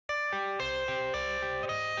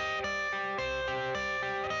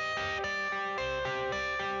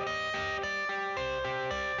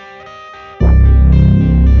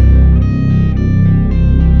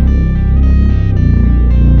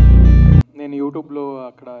యూట్యూబ్లో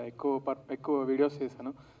అక్కడ ఎక్కువ వీడియోస్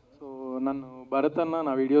చేశాను. సో నన్ను భరత్ అన్న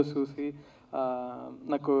నా వీడియోస్ చూసి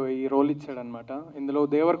నాకు ఈ రోల్ ఇచ్చాడనమాట. ఇందులో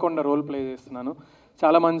దేవరకొండ రోల్ ప్లే చేస్తున్నాను.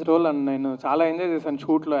 చాలా మంచి రోల్ అండ్ నేను చాలా ఎంజాయ్ చేశాను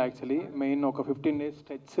షూట్లో. యాక్చువల్లీ మెయిన్ ఒక 15 days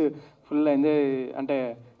స్ట్రెచ్ ఫుల్ ఎంజాయ్, అంటే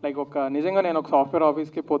లైక్ నిజంగా నేను ఒక సాఫ్ట్వేర్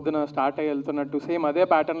ఆఫీస్కి పొద్దున స్టార్ట్ అయ్యి వెళ్తున్నట్టు సేమ్ అదే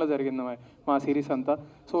ప్యాటర్న్లో జరిగింది మా సిరీస్ అంతా.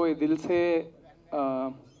 సో ఈ దిల్సే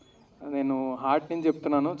నేను హార్ట్ నుంచి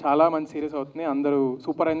చెప్తున్నాను, చాలా మంచి సిరీస్ అవుతుంది. అందరూ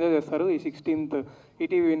సూపర్ ఎంజాయ్ చేస్తారు. ఈ 16th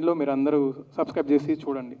ఈటీవీ విన్లో మీరు అందరూ సబ్స్క్రైబ్ చేసి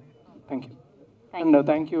చూడండి. Thank you and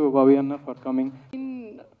thank you Bobby అన్న ఫర్ కమింగ్.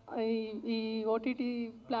 ఈ ఓటీటీ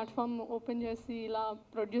ప్లాట్ఫామ్ ఓపెన్ చేసి ఇలా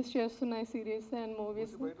ప్రొడ్యూస్ చేస్తున్నాయి సిరీస్ అండ్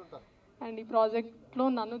మూవీస్. అండ్ ఈ ప్రాజెక్ట్లో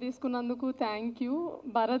నన్ను తీసుకున్నందుకు థ్యాంక్ యూ.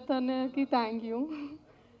 భరత్ అన్నకి థ్యాంక్ యూ.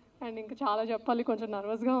 అండ్ ఇంకా చాలా చెప్పాలి, కొంచెం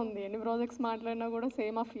నర్వస్గా ఉంది. ఎన్ని ప్రాజెక్ట్స్ మాట్లాడినా కూడా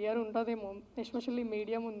సేమ్ ఆ ఫియర్ ఉంటుందేమో, ఎస్పెషల్లీ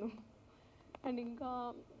మీడియా ముందు. అండ్ ఇంకా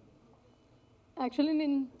యాక్చువల్లీ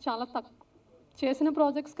నేను చాలా చేసిన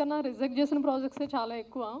ప్రాజెక్ట్స్ కన్నా రిజెక్ట్ చేసిన ప్రాజెక్ట్సే చాలా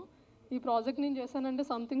ఎక్కువ. ఈ ప్రాజెక్ట్ నేను చేశానంటే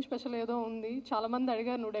సంథింగ్ స్పెషల్ ఏదో ఉంది. చాలామంది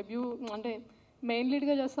అడిగారు, నువ్వు డెబ్యూ అంటే మెయిన్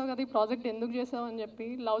లీడ్గా చేస్తావు కదా, ఈ ప్రాజెక్ట్ ఎందుకు చేసావు అని చెప్పి.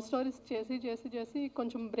 లవ్ స్టోరీస్ చేసి చేసి చేసి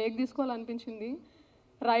కొంచెం బ్రేక్ తీసుకోవాలనిపించింది.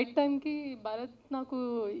 రైట్ టైంకి భరత్ నాకు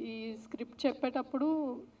ఈ స్క్రిప్ట్ చెప్పేటప్పుడు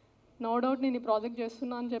నో డౌట్ నేను ఈ ప్రాజెక్ట్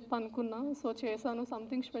చేస్తున్నా అని చెప్పి అనుకున్నా. సో చేశాను.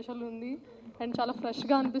 సంథింగ్ స్పెషల్ ఉంది అండ్ చాలా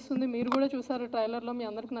ఫ్రెష్గా అనిపిస్తుంది. మీరు కూడా చూసారు ట్రైలర్లో, మీ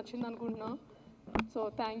అందరికి నచ్చింది అనుకుంటున్నా. So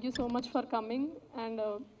thank you so much for coming and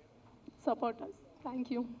support us. Thank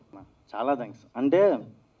you. చాలా థ్యాంక్స్. అంటే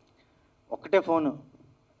ఒకటే ఫోను,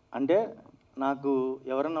 అంటే నాకు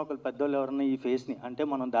ఎవరన్నా ఒకరు పెద్దవాళ్ళు ఎవరన్నా ఈ ఫేస్ని, అంటే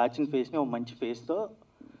మనం దాచిన ఫేస్ని ఒక మంచి ఫేస్తో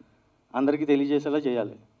అందరికీ తెలియజేసేలా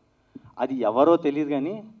చేయాలి. అది ఎవరో తెలియదు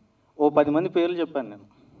కానీ ఓ 10 మంది పేర్లు చెప్పాను నేను.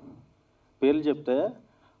 పేర్లు చెప్తే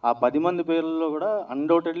ఆ 10 మంది పేర్లలో కూడా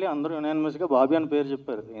అన్డౌటెడ్లీ అందరూ యునానిమస్గా బాబీ అని పేరు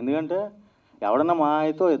చెప్పారు. ఎందుకంటే ఎవడన్నా మా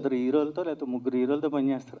అయితే 2 హీరోలతో లేకపోతే 3 హీరోలతో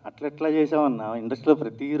పనిచేస్తారు. ఎట్లా చేసామన్నా ఇండస్ట్రీలో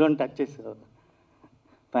ప్రతి హీరోని టచ్ చేసావు.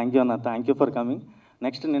 థ్యాంక్ యూ అన్న, thank you for coming.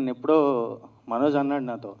 Next నేను ఎప్పుడో మనోజ్ అన్నాడు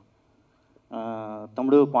నాతో,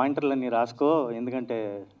 తమ్ముడు పాయింటర్లు అన్నీ రాసుకో, ఎందుకంటే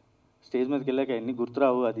స్టేజ్ మీదకి వెళ్ళాక అన్నీ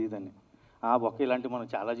గుర్తురావు అది ఇదని. బొక్క ఇలాంటివి మనం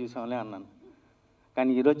చాలా చూసాంలే అన్నాను.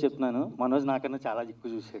 కానీ ఈరోజు చెప్తున్నాను, మనోజ్ నాకన్నా చాలా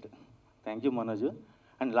ఎక్కువ చూసాడు. Thank you Manoj.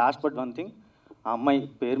 And last but one thing, ఆ అమ్మాయి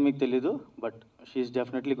పేరు మీకు తెలీదు, but she is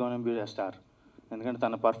definitely gonna be a star. ఎందుకంటే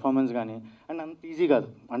తన పర్ఫార్మెన్స్ కానీ అండ్ అంత ఈజీ కాదు.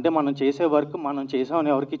 అంటే మనం చేసే వర్క్ మనం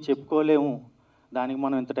చేసామని ఎవరికి చెప్పుకోలేము, దానికి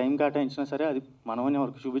మనం ఎంత టైం కేటాయించినా సరే అది మనమని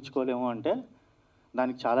ఎవరికి చూపించుకోలేము. అంటే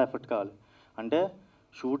దానికి చాలా ఎఫర్ట్ కావాలి. అంటే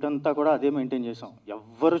షూట్ అంతా కూడా అదే మెయింటైన్ చేసాం.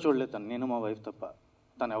 ఎవ్వరు చూడలేదు తను, నేను మా వైఫ్ తప్ప.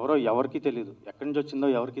 తను ఎవరో ఎవరికి తెలియదు, ఎక్కడి నుంచి వచ్చిందో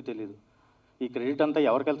ఎవరికి తెలియదు. ఈ క్రెడిట్ అంతా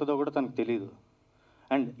ఎవరికి వెళ్తుందో కూడా తనకు తెలియదు.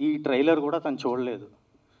 అండ్ ఈ ట్రైలర్ కూడా తను చూడలేదు.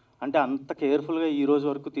 అంటే అంత కేర్ఫుల్గా ఈ రోజు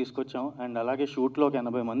వరకు తీసుకొచ్చాం. అండ్ అలాగే షూట్లో ఒక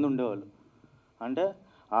 80 మంది ఉండేవాళ్ళు. అంటే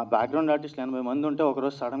ఆ బ్యాక్గ్రౌండ్ ఆర్టిస్టులు 80 మంది ఉంటే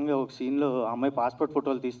ఒకరోజు సడన్గా ఒక సీన్లో అమ్మాయి పాస్పోర్ట్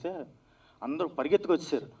ఫోటోలు తీస్తే అందరూ పరిగెత్తుకు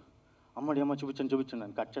వచ్చేసారు. అమ్మ చూపించండి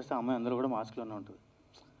అని కట్ చేస్తే అమ్మాయి అందరూ కూడా మాస్క్లోనే ఉంటుంది.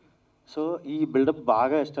 సో ఈ బిల్డప్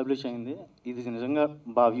బాగా ఎస్టాబ్లిష్ అయింది. ఇది నిజంగా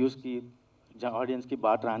వ్యూస్కి ఆడియన్స్కి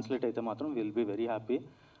బాగా ట్రాన్స్లేట్ అయితే మాత్రం will be very happy.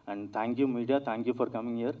 And thank you media, thank you for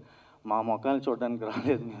coming here. మా మొక్కల్ని చూడడానికి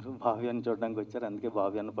రాలేదు మీరు, బావి అని చూడడానికి వచ్చారు, అందుకే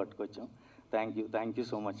బావి అని పట్టుకొచ్చాం. Thank you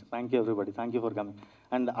so much. Thank you everybody, thank you for coming.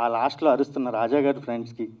 And ఆ లాస్ట్లో అరుస్తున్న రాజా గారి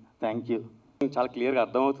ఫ్రెండ్స్కి థ్యాంక్ యూ. చాలా క్లియర్గా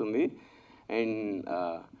అర్థమవుతుంది. అండ్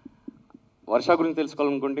వర్ష గురించి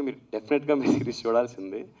తెలుసుకోవాలనుకుంటే మీరు డెఫినెట్గా మీ సిరీస్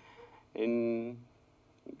చూడాల్సిందే. అండ్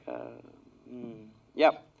ఇంకా yeah,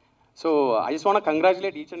 so I just want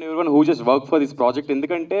congratulate each and everyone who just work for this project.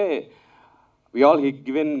 ఎందుకంటే we all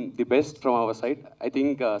given the best from our side. I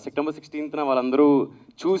think September 16th వాళ్ళందరూ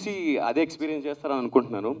చూసి అదే ఎక్స్పీరియన్స్ చేస్తారని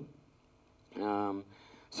అనుకుంటున్నాను.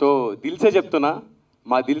 సో దిల్సే చెప్తున్నా,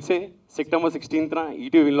 మా దిల్సే September 16th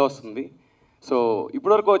ఈటీవీ విన్లో వస్తుంది. So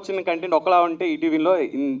ఇప్పటివరకు వచ్చిన కంటెంట్ ఒకలా ఉంటే ETV విన్లో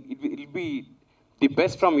it will be the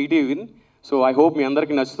best from ETV win. So I hope మీ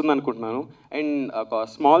అందరికీ నచ్చుతుంది అనుకుంటున్నాను. అండ్ ఒక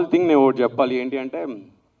స్మాల్ థింగ్ నేను ఒకటి చెప్పాలి, ఏంటి అంటే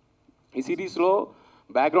ఈ సిరీస్లో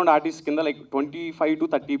బ్యాక్గ్రౌండ్ ఆర్టిస్ట్ కింద లైక్ 25 to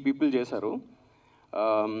 30 పీపుల్ చేశారు.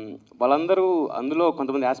 వాళ్ళందరూ అందులో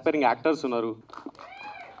కొంతమంది ఆస్పైరింగ్ యాక్టర్స్ ఉన్నారు.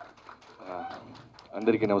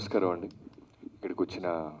 అందరికీ నమస్కారం అండి. ఇక్కడికి వచ్చిన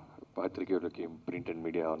పాత్రికేయులకి, ప్రింట్ అండ్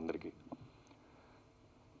మీడియా అందరికీ.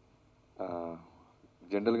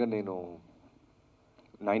 జనరల్గా నేను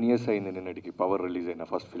 9 years అయింది నిన్నటికి పవర్ రిలీజ్ అయిన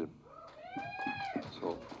first film.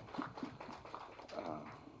 So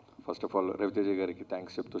first of all Raviteja గారికి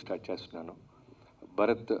థ్యాంక్స్ చెప్తూ స్టార్ట్ చేస్తున్నాను.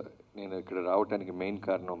 భరత్, నేను ఇక్కడ రావడానికి మెయిన్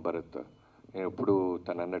కారణం భరత్. నేను ఎప్పుడు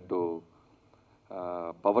తను అన్నట్టు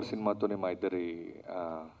పవర్ సినిమాతోనే మా ఇద్దరి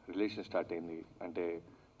రిలేషన్ స్టార్ట్ అయింది. అంటే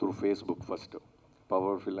through Facebook first.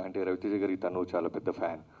 Power fill అంటే రవితేజ గారికి తను చాలా పెద్ద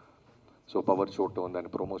ఫ్యాన్. సో పవర్ చూడటం, దాని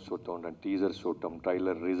ప్రోమోస్ చూడటం, దాని టీజర్స్ చూడటం,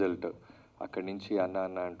 ట్రైలర్, రిజల్ట్, అక్కడి నుంచి అన్న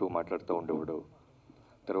అన్న అంటూ మాట్లాడుతూ ఉండేవాడు.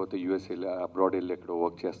 తర్వాత యూఎస్ వెళ్ళి అబ్రాడ్ వెళ్ళి ఎక్కడో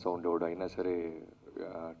వర్క్ చేస్తూ ఉండేవాడు. అయినా సరే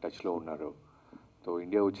టచ్లో ఉన్నారు. సో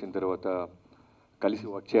ఇండియా వచ్చిన తర్వాత కలిసి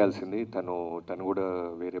వర్క్ చేయాల్సింది. తను కూడా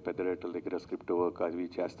వేరే పెద్ద డైరెక్టర్ల దగ్గర స్క్రిప్ట్ వర్క్ అవి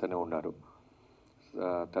చేస్తూనే ఉన్నారు.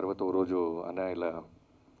 తర్వాత ఓ రోజు అన్న ఇలా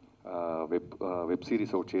వెబ్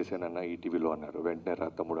సిరీస్ ఒకటి చేశానన్న ఈటీవీలో అన్నారు. వెంటనే రా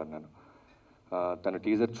తమ్ముడు అన్నాను. తన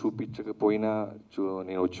టీజర్ చూపించకపోయినా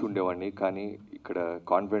నేను వచ్చి ఉండేవాడిని. కానీ ఇక్కడ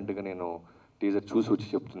కాన్ఫిడెంట్గా నేను టీజర్ చూసి వచ్చి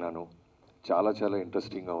చెప్తున్నాను, చాలా చాలా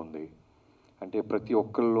ఇంట్రెస్టింగ్గా ఉంది. అంటే ప్రతి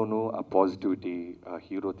ఒక్కరిలోనూ ఆ పాజిటివిటీ, ఆ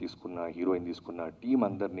హీరో తీసుకున్న హీరోయిన్ తీసుకున్న టీం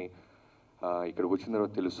అందరినీ ఇక్కడికి వచ్చిన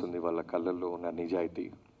తర్వాత తెలుస్తుంది వాళ్ళ కళ్ళల్లో ఉన్న నిజాయితీ.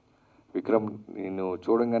 విక్రమ్, నేను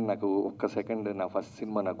చూడంగానే నాకు ఒక్క సెకండ్ నా ఫస్ట్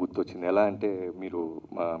సినిమా నాకు గుర్తొచ్చింది. ఎలా అంటే మీరు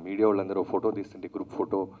మా మీడియా వాళ్ళందరూ ఫోటో తీస్తుంటే గ్రూప్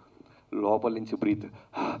ఫోటో లోపల నుంచి బ్రీత్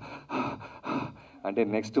అంటే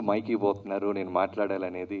నెక్స్ట్ మైకి పోతున్నారు, నేను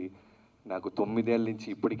మాట్లాడాలనేది నాకు 9 ఏళ్ళ నుంచి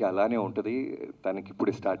ఇప్పటికీ అలానే ఉంటుంది. తనకి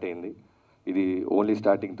ఇప్పుడు స్టార్ట్ అయింది. ఇది ఓన్లీ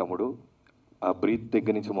స్టార్టింగ్ తమ్ముడు. ఆ బ్రీత్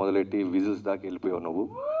దగ్గర నుంచి మొదలెట్టి విజిల్స్ దాకా వెళ్ళిపోయావు నువ్వు.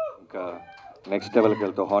 ఇంకా నెక్స్ట్ లెవెల్కి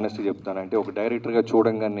వెళ్తావు. హానెస్ట్గా చెప్తానంటే ఒక డైరెక్టర్గా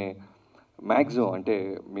చూడంగానే మ్యాక్సిమం అంటే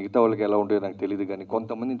మిగతా వాళ్ళకి ఎలా ఉంటుందో నాకు తెలియదు, కానీ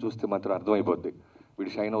కొంతమందిని చూస్తే మాత్రం అర్థమైపోద్ది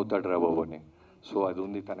వీడు షైన్ అవుతాడు రా బాబు అని. సో అది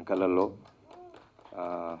ఉంది తన కళల్లో.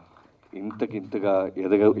 ఇంతగా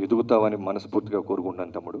ఎదుగుతావని మనస్ఫూర్తిగా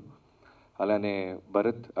కోరుకుంటాను తమ్ముడు. అలానే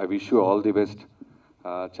Bharat, I wish you all the best.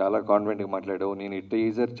 చాలా కాన్ఫిడెంట్గా మాట్లాడావు. నేను ఈ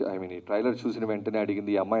ట్రైలర్ చూసిన వెంటనే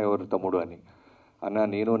అడిగింది ఈ అమ్మాయి ఎవరు తమ్ముడు అని. అన్న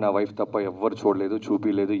నేను నా వైఫ్ తప్ప ఎవ్వరు చూడలేదు,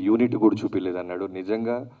 చూపించలేదు, యూనిట్ కూడా చూపించలేదు అన్నాడు.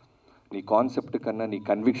 నిజంగా నీ కాన్సెప్ట్ కన్నా నీ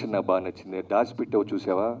కన్విక్షన్ నాకు బాగా నచ్చింది. దాచిపెట్టావు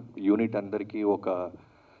చూసావా, యూనిట్ అందరికీ ఒక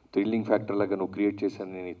థ్రిల్లింగ్ ఫ్యాక్టర్ లాగా నువ్వు క్రియేట్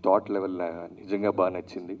చేశాను. నీ థాట్ లెవెల్ నిజంగా బాగా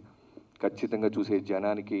నచ్చింది. ఖచ్చితంగా చూసే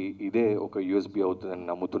జనానికి ఇదే ఒక యూఎస్బీ అవుతుందని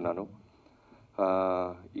నమ్ముతున్నాను.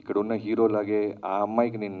 ఇక్కడ ఉన్న హీరోలాగే ఆ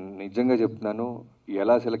అమ్మాయికి నేను నిజంగా చెప్తున్నాను,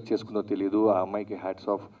 ఎలా సెలెక్ట్ చేసుకుందో తెలియదు. ఆ అమ్మాయికి హ్యాట్స్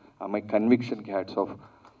ఆఫ్, ఆ అమ్మాయి కన్విక్షన్కి హ్యాట్స్ ఆఫ్.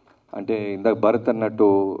 అంటే ఇందాక భరత్ అన్నట్టు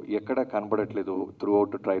ఎక్కడ కనపడట్లేదు త్రూ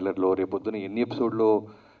అవుట్ ట్రైలర్లో. రేపొద్దున ఎన్ని ఎపిసోడ్లో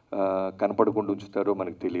కనపడకుండా ఉంచుతారో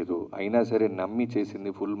మనకు తెలియదు. అయినా సరే నమ్మి చేసింది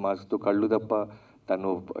ఫుల్ మార్క్స్తో. కళ్ళు తప్ప తను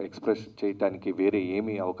ఎక్స్ప్రెస్ చేయటానికి వేరే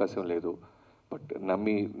ఏమీ అవకాశం లేదు. బట్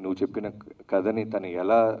నమ్మి నువ్వు చెప్పిన కథని తను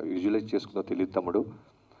ఎలా విజువలైజ్ చేసుకుందో తెలియదు తమ్ముడు.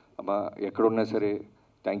 అమ్మా ఎక్కడున్నా సరే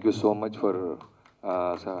thank you so much for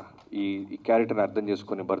ఈ క్యారెక్టర్ని అర్థం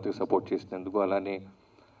చేసుకొని భరత్కి సపోర్ట్ చేసినందుకు. అలానే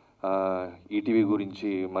ఈటీవీ గురించి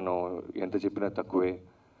మనం ఎంత చెప్పినా తక్కువే.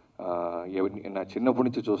 నా చిన్నప్పటి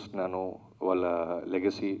నుంచి చూస్తున్నాను వాళ్ళ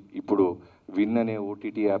లెగసీ. ఇప్పుడు విన్ అనే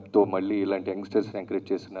ఓటీటీ యాప్తో మళ్ళీ ఇలాంటి యంగ్స్టర్స్ని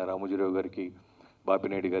ఎంకరేజ్ చేస్తున్న రామోజీరావు గారికి,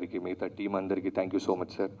 బాపినాయుడు గారికి, మిగతా టీం అందరికీ thank you so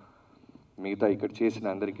much sir. మిగతా ఇక్కడ చేసిన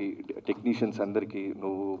అందరికీ, టెక్నీషియన్స్ అందరికీ,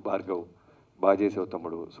 నువ్వు భార్గవ్ బాగా చేసావు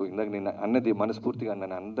తమ్ముడు. సో ఇందాక నేను అన్నది మనస్ఫూర్తిగా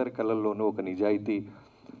అన్నాను, అందరి కళల్లోనూ ఒక నిజాయితీ.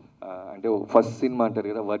 అంటే ఫస్ట్ సినిమా అంటారు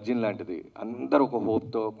కదా, వర్జిన్ లాంటిది. అందరూ ఒక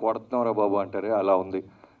హోప్తో కొడుతున్నాం రా బాబు అంటారు, అలా ఉంది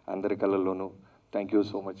అందరి కళల్లోనూ. Thank you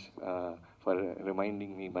so much for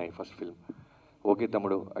reminding me my first film. Okay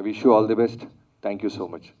తమ్ముడు, I wish you all the best. Thank you so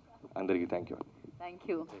much అందరికీ. Thank you. Thank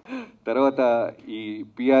you. తర్వాత ఈ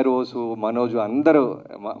పిఆర్ఓస్ మనోజు అందరూ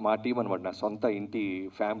మా టీం అనమాట, నా సొంత ఇంటి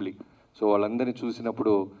ఫ్యామిలీ. సో వాళ్ళందరినీ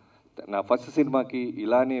చూసినప్పుడు నా ఫస్ట్ సినిమాకి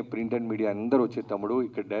ఇలానే ప్రింట్ అండ్ మీడియా అందరూ వచ్చే తమ్ముడు.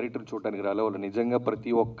 ఇక్కడ డైరెక్టర్ చూడడానికి రాలే వాళ్ళు. నిజంగా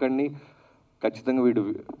ప్రతి ఒక్కడిని ఖచ్చితంగా వీడు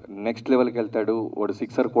నెక్స్ట్ లెవెల్కి వెళ్తాడు, వాడు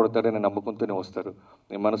సిక్సర్ కొడతాడని నమ్మకంతోనే వస్తారు.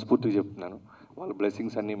 నేను మనస్ఫూర్తిగా చెప్తున్నాను. వాళ్ళ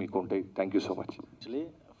బ్లెస్సింగ్స్ అన్నీ మీకు ఉంటాయి. Thank you so much. Actually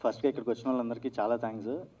ఫస్ట్గా ఇక్కడికి వచ్చిన వాళ్ళందరికీ చాలా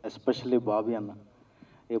థ్యాంక్స్. ఎస్పెషల్లీ బాబీ అన్న.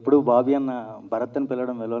 ఎప్పుడు బాబీ అన్న భరత్ అని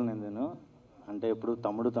పిలవడం వెళ్ళలేదు నేను. అంటే ఎప్పుడు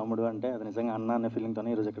తమ్ముడు తమ్ముడు అంటే అది నిజంగా అన్న అనే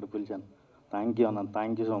ఫీలింగ్తోనే ఈరోజు ఇక్కడికి పిలిచాను. థ్యాంక్ యూ అన్న,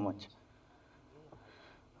 thank you so much.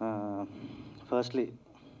 Firstly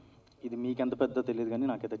ఇది మీకెంత పెద్ద తెలియదు కానీ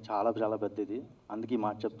నాకైతే చాలా చాలా పెద్ద ఇది. అందుకే ఈ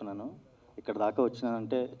మాట చెప్తున్నాను. ఇక్కడ దాకా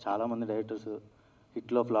వచ్చినానంటే చాలామంది డైరెక్టర్స్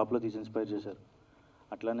హిట్లో ఫ్లాప్లో తీసి ఇన్స్పైర్ చేశారు.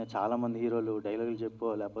 అట్లానే చాలామంది హీరోలు డైలాగులు చెప్పో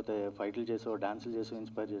లేకపోతే ఫైట్లు చేసో డాన్సులు చేసో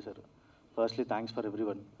ఇన్స్పైర్ చేశారు. Firstly thanks for every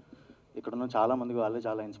one. ఇక్కడున్న చాలామందికి వాళ్ళే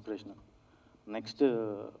చాలా ఇన్స్పిరేషన్. నెక్స్ట్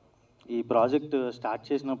ఈ ప్రాజెక్ట్ స్టార్ట్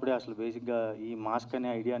చేసినప్పుడే అసలు బేసిక్గా ఈ మాస్క్ అనే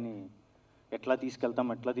ఐడియాని ఎట్లా తీసుకెళ్తాం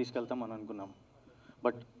అని అనుకున్నాం.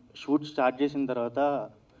 బట్ షూట్ స్టార్ట్ చేసిన తర్వాత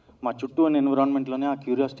మా చుట్టూ ఉన్న ఎన్విరాన్మెంట్లోనే ఆ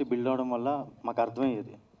క్యూరియాసిటీ బిల్డ్ అవడం వల్ల మాకు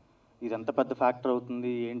అర్థమయ్యేది ఇది ఎంత పెద్ద ఫ్యాక్టర్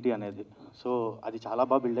అవుతుంది ఏంటి అనేది. సో అది చాలా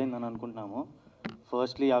బాగా బిల్డ్ అయిందని అనుకుంటున్నాము.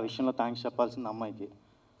 ఫస్ట్లీ ఆ విషయంలో థ్యాంక్స్ చెప్పాల్సింది అమ్మాయికి.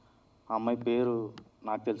 ఆ అమ్మాయి పేరు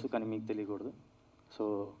నాకు తెలుసు కానీ మీకు తెలియకూడదు. సో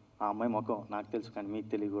ఆ అమ్మాయి ముఖం నాకు తెలుసు కానీ మీకు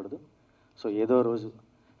తెలియకూడదు. సో ఏదో రోజు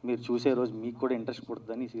మీరు చూసే రోజు మీకు కూడా ఇంట్రెస్ట్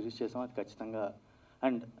పుడుతుందని ఈ సిరీస్ చేసాం. అది ఖచ్చితంగా.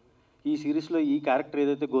 అండ్ ఈ సిరీస్లో ఈ క్యారెక్టర్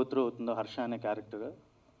ఏదైతే గోత్రూ అవుతుందో, హర్ష అనే క్యారెక్టర్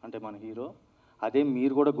అంటే మన హీరో, అదే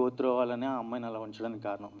మీరు కూడా గోత్రూ అవ్వాలనే ఆ అమ్మాయిని అలా ఉంచడానికి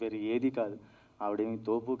కారణం. వేరే ఏది కాదు. ఆవిడేమి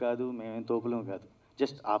తోపు కాదు, మేమేం తోపులం కాదు.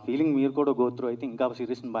 జస్ట్ ఆ ఫీలింగ్ మీరు కూడా గో త్రూ అయితే ఇంకా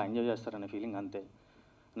సిరీస్ని బాగా ఎంజాయ్ చేస్తారనే ఫీలింగ్ అంతే.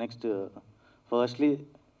 నెక్స్ట్ ఫస్ట్లీ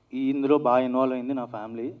ఇందులో బాగా ఇన్వాల్వ్ అయింది నా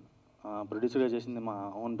ఫ్యామిలీ. ప్రొడ్యూసర్గా చేసింది మా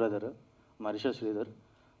own brother మరిషా Sridhar.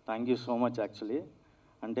 Thank you so much. Actually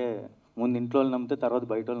అంటే ముందు ఇంట్లో వాళ్ళు నమ్మితే తర్వాత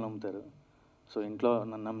బయట వాళ్ళు నమ్ముతారు. సో ఇంట్లో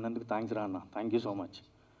నన్ను నమ్మినందుకు థ్యాంక్స్ రా అన్న, thank you so much.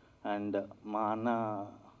 And మా అన్న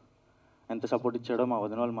ఎంత సపోర్ట్ ఇచ్చాడో మా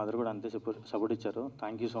వదిన వాళ్ళ మదర్ కూడా అంతే సపోర్ట్ ఇచ్చారు.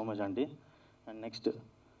 Thank you so much aunty. And next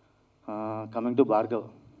coming to Bhargav,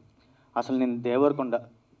 అసలు నేను దేవరకొండ,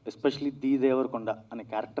 ఎస్పెషలీ ది దేవరకొండ అనే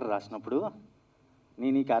క్యారెక్టర్ రాసినప్పుడు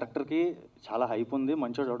నేను ఈ క్యారెక్టర్కి చాలా హైప్ ఉంది,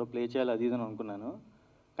 మంచోడు ఎవడో ప్లే చేయాలి అది ఇది అని అనుకున్నాను.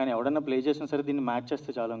 కానీ ఎవడన్నా ప్లే చేసినా సరే దీన్ని మ్యాచ్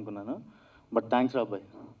చేస్తే చాలు అనుకున్నాను. బట్ థ్యాంక్స్ రా అబ్బాయి,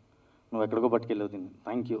 నువ్వు ఎక్కడికో పట్టుకెళ్ళావు దీన్ని,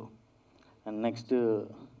 thank you. And next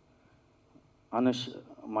Anush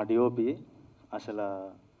మా డిఓపి, అసలు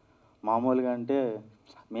మామూలుగా అంటే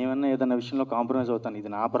మేమన్నా ఏదైనా విషయంలో కాంప్రమైజ్ అవుతాను, ఇది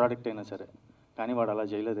నా ప్రోడక్ట్ అయినా సరే, కానీ వాడు అలా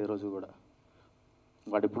చేయలేదు ఏ రోజు కూడా.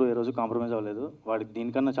 వాడు ఎప్పుడు ఏ రోజు కాంప్రమైజ్ అవ్వలేదు. వాడికి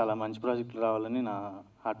దీనికన్నా చాలా మంచి ప్రాజెక్టులు రావాలని నా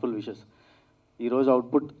హార్ట్ఫుల్ విషెస్. ఈరోజు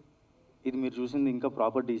అవుట్పుట్ ఇది మీరు చూసింది ఇంకా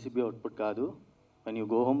ప్రాపర్ డీసీపీ అవుట్పుట్ కాదు. When you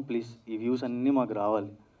go home please ఈ వ్యూస్ అన్నీ మాకు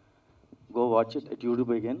రావాలి. Go watch it at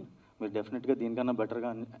YouTube again. మీరు డెఫినెట్గా దీనికన్నా బెటర్గా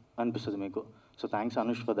అనిపిస్తుంది మీకు. So thanks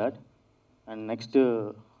Anush for that. And next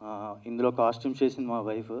ఇందులో కాస్ట్యూమ్స్ చేసింది మా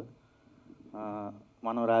వైఫ్.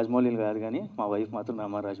 మనం రాజమౌళిలు కాదు కానీ మా వైఫ్ మాత్రం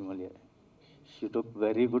Rama Rajamouli. She took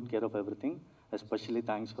very good care of everything, especially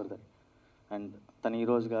thanks for that. And తను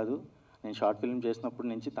ఈరోజు కాదు, నేను షార్ట్ ఫిల్మ్ చేసినప్పటి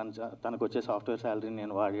నుంచి తనకు వచ్చే సాఫ్ట్వేర్ శాలరీని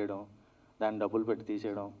నేను వాడేయడం, దాన్ని డబ్బులు పెట్టి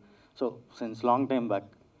తీసేయడం. So since long time back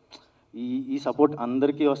ఈ సపోర్ట్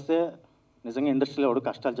అందరికీ వస్తే నిజంగా ఇండస్ట్రీలో ఎవడు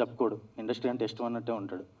కష్టాలు చెప్పుకోడు, ఇండస్ట్రీ అంటే ఇష్టం అన్నట్టే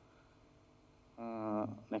ఉంటాడు.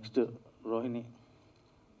 నెక్స్ట్ రోహిణి,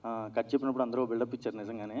 కట్ చెప్పినప్పుడు అందరూ బిల్డప్ ఇచ్చారు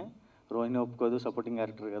నిజంగానే. రోహిణి ఒప్పుకోదు, సపోర్టింగ్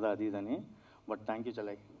క్యారెక్టర్ కదా అది ఇదని. But thank you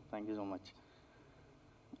చలై, thank you so much.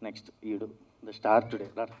 Next ఈడు ద స్టార్ టుడే.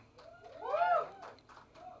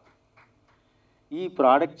 ఈ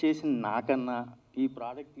ప్రోడక్ట్ చేసిన నాకన్నా, ఈ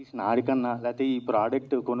ప్రోడక్ట్ తీసిన ఆడికన్నా, లేకపోతే ఈ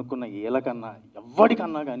ప్రోడక్ట్ కొనుక్కున్న ఏళ్ళకన్నా,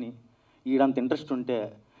 ఎవరికన్నా కానీ ఈడంత ఇంట్రెస్ట్ ఉంటే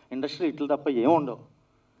ఇండస్ట్రీలో ఇట్లు తప్ప ఏముండవు.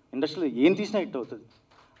 ఇండస్ట్రీలో ఏం తీసినా హిట్ అవుతుంది.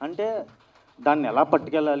 అంటే దాన్ని ఎలా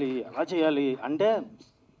పట్టుకెళ్ళాలి, ఎలా చేయాలి అంటే,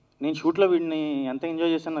 నేను షూట్లో వీడిని ఎంత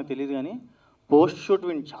ఎంజాయ్ చేశాను నాకు తెలియదు కానీ పోస్ట్ షూట్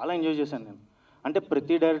వీడిని చాలా ఎంజాయ్ చేశాను నేను. అంటే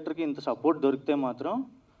ప్రతి డైరెక్టర్కి ఇంత సపోర్ట్ దొరికితే మాత్రం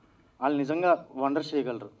వాళ్ళు నిజంగా వండర్స్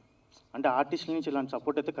చేయగలరు. అంటే ఆర్టిస్టుల నుంచి ఇలాంటి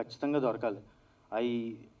సపోర్ట్ అయితే ఖచ్చితంగా దొరకాలి.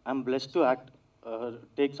 I'm blessed to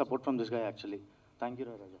take support from this guy actually. Thank you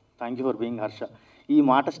Raja, thank you for being Harsha. ఈ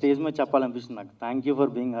మాట స్టేజ్ మీద చెప్పాలనిపిస్తుంది నాకు. Thank you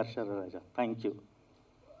for being Harsha Raja, thank you.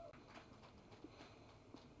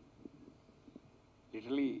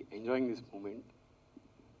 Literally enjoying this moment.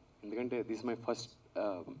 ఎందుకంటే this my first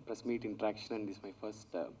press meet interaction and this my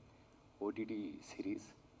first OTT series.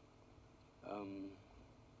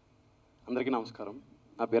 అందరికీ నమస్కారం,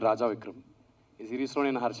 నా పేరు రాజా విక్రమ్. ఈ సిరీస్లో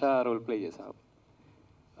నేను హర్ష రోల్ ప్లే చేశాను.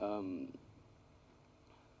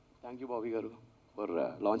 థ్యాంక్ యూ బాబీ గారు for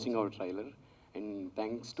launching hour trailer. And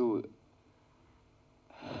thanks to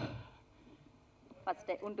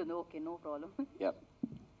first ఉంటుంది, okay, no problem. Yeah,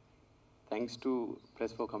 thanks to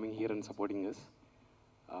press for coming here and supporting us.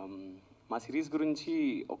 మా సిరీస్ గురించి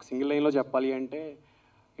ఒక సింగిల్ లైన్లో చెప్పాలి అంటే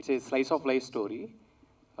it's a slice of life story.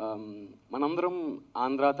 మనందరం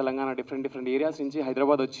Andhra, Telangana different areas నుంచి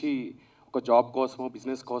హైదరాబాద్ వచ్చి ఒక జాబ్ కోసమో,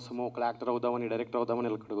 బిజినెస్ కోసమో, ఒక యాక్టర్ అవుదామని, డైరెక్టర్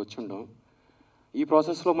అవుదామని ఇక్కడికి వచ్చి ఉండం. ఈ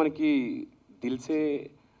ప్రాసెస్లో మనకి దిల్సే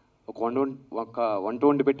ఒక వంట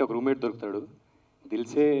వండి పెట్టి ఒక రూమ్మేట్ దొరుకుతాడు.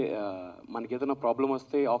 దిల్సే మనకి ఏదైనా ప్రాబ్లం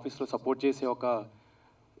వస్తే ఆఫీస్లో సపోర్ట్ చేసే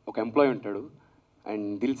ఒక ఎంప్లాయీ ఉంటాడు. అండ్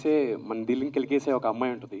దిల్సే మన దిల్ని కెలికేసే ఒక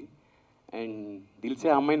అమ్మాయి ఉంటుంది. అండ్ దిల్సే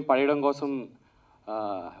ఆ అమ్మాయిని పడేయడం కోసం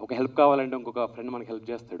ఒక హెల్ప్ కావాలంటే ఇంకొక ఫ్రెండ్ మనకి హెల్ప్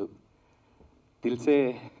చేస్తాడు. దిల్సే,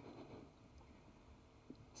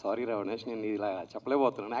 సారీ రావణేష్, నేను ఇలా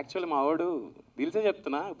చెప్పలేకపోతున్నాను. యాక్చువల్లీ మా వాడు దిల్సే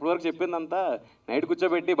చెప్తున్నా, ఇప్పటివరకు చెప్పిందంతా నైట్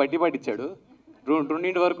కూర్చోబెట్టి బట్టి పట్టించాడు.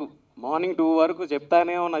 2 వరకు, మార్నింగ్ 2 వరకు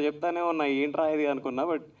చెప్తానే ఉన్నా ఏంట్రా ఇది అనుకున్నా.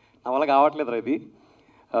 బట్ నా వల్ల కావట్లేదు ఇది.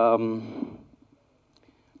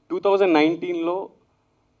 2019లో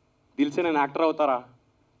దిల్సే నేను యాక్టర్ అవుతారా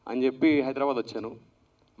అని చెప్పి హైదరాబాద్ వచ్చాను.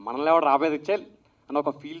 మనల్ని ఎవరు రాబోయేది ఇచ్చారు అని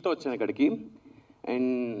ఒక ఫీల్తో వచ్చాను ఇక్కడికి.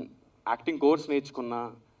 అండ్ యాక్టింగ్ కోర్స్ నేర్చుకున్నా,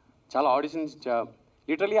 చాలా ఆడిషన్స్ ఇచ్చా.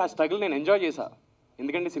 లిటరలీ ఆ స్ట్రగుల్ నేను ఎంజాయ్ చేశా,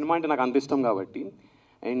 ఎందుకంటే సినిమా అంటే నాకు అంత ఇష్టం కాబట్టి.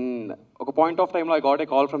 అండ్ ఒక పాయింట్ ఆఫ్ టైంలో I got a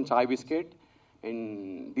call from chai biscuit and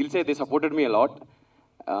దిల్సే they supported me a lot.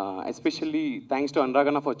 Especially thanks to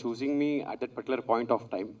అనురాగన్న for choosing me at that particular point of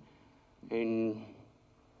time. And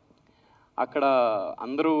అక్కడ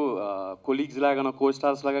అందరూ కొలీగ్స్ లాగా, కో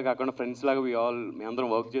స్టార్స్ లాగా కాకుండా ఫ్రెండ్స్ లాగా మేము అందరం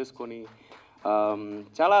వర్క్ చేసుకొని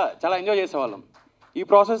చాలా ఎంజాయ్ చేసేవాళ్ళం. ఈ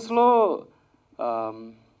ప్రాసెస్లో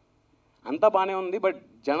అంతా బాగానే ఉంది. బట్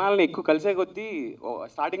జనాల్ని ఎక్కువ కలిసే కొద్దీ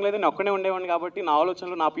స్టార్టింగ్లో అయితే నేను ఒక్కనే ఉండేవాడిని కాబట్టి నా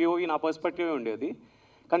ఆలోచనలు, నా పిఓవి, నా పర్స్పెక్టివ్ ఉండేది.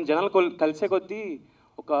 కానీ జనాలు కలిసే కొద్దీ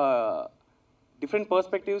ఒక డిఫరెంట్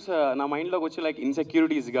పర్స్పెక్టివ్స్ నా మైండ్లోకి వచ్చి లైక్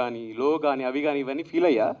ఇన్సెక్యూరిటీస్ కానీ, లో కానీ, అవి కానీ ఇవన్నీ ఫీల్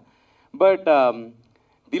అయ్యా. బట్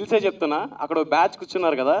దిల్సే చెప్తున్నా, అక్కడ బ్యాచ్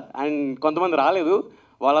కూర్చున్నారు కదా, అండ్ కొంతమంది రాలేదు,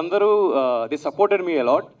 వాళ్ళందరూ దే సపోర్టెడ్ మీ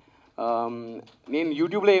అలాట్. నేను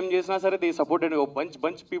యూట్యూబ్లో ఏం చేసినా సరే దే సపోర్టెడ్,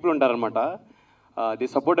 బంచ్ పీపుల్ ఉంటారనమాట. They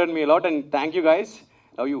supported me a lot and thank you guys,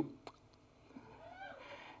 love you.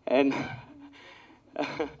 And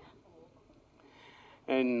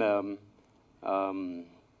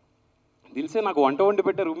దిల్సే నాకు వంట వండి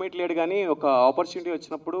పెట్టే రూమ్మేట్ లేడు, కానీ ఒక ఆపర్చునిటీ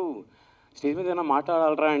వచ్చినప్పుడు స్టేజ్ మీద ఏమైనా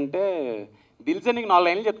మాట్లాడాలరా అంటే దిల్సే నీకు 4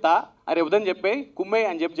 లైన్లు చెప్తా, అరే ఉదయం చెప్పే కుమ్మే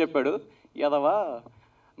అని చెప్పాడు. యాదవా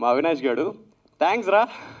మా అవినాష్ గారు, థ్యాంక్స్ రా.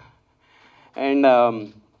 And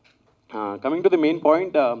coming to the main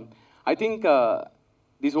point, I think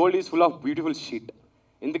this world is full of beautiful sheet.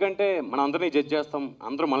 ఎందుకంటే మనం అందరినీ జడ్జ్ చేస్తాం,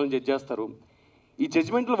 అందరూ మనల్ని జడ్జ్ చేస్తారు. ఈ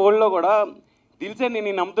జడ్జ్మెంటల్ వరల్డ్లో కూడా దిల్సే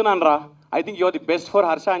నేను నమ్ముతున్నాను రా, I think you are the best for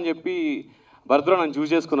Harsha అని చెప్పి భరత్లో నన్ను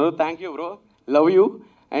చూస్ చేసుకున్నారు. Thank you bro, love you.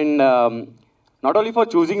 And not only for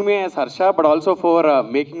choosing me as Harsha but also for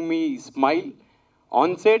making me smile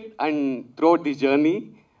on set and throughout this journey.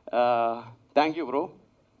 Thank you bro.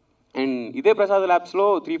 And ఇదే Prasad ల్యాబ్స్లో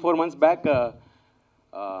 3-4 months back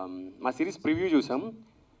మా series preview చూసాం.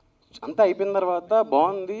 అంతా అయిపోయిన తర్వాత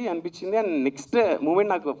బాగుంది అనిపించింది. And next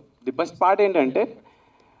moment నాకు the best part ఏంటంటే,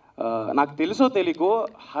 నాకు తెలుసో తెలియకో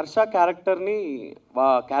హర్ష క్యారెక్టర్ని,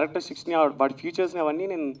 క్యారెక్టరిస్టిక్స్ని, వాడి ఫీచర్స్ని అవన్నీ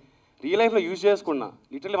నేను రియల్ లైఫ్లో యూజ్ చేసుకున్నా.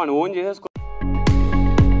 లిటరల్లీ వాడిని ఓన్ చేసేసుకున్నా.